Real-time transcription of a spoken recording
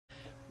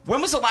When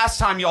was the last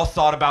time y'all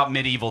thought about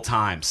medieval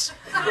times?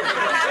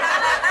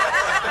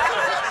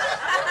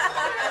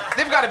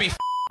 They've got to be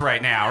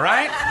right now,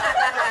 right?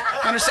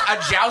 Understand?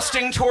 A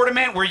jousting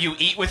tournament where you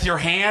eat with your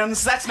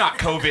hands? That's not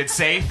COVID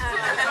safe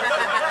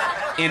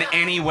in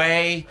any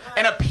way.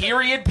 And a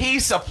period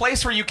piece, a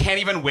place where you can't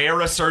even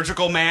wear a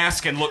surgical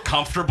mask and look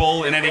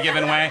comfortable in any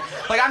given way.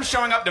 Like, I'm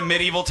showing up to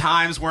medieval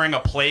times wearing a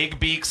plague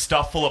beak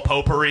stuffed full of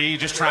potpourri,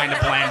 just trying to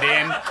blend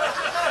in.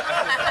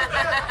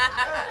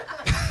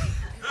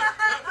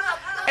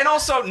 And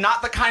also,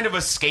 not the kind of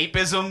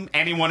escapism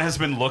anyone has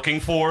been looking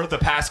for the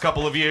past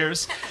couple of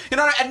years. You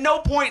know, at no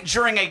point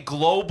during a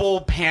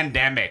global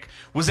pandemic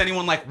was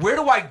anyone like, where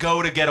do I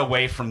go to get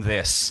away from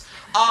this?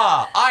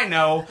 Ah, I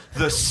know,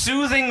 the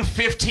soothing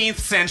 15th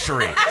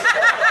century.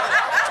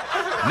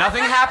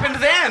 Nothing happened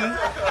then.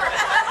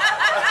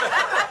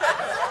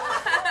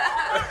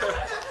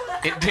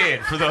 It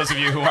did, for those of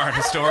you who aren't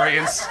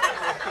historians.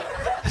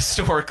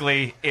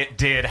 Historically, it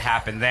did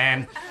happen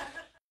then.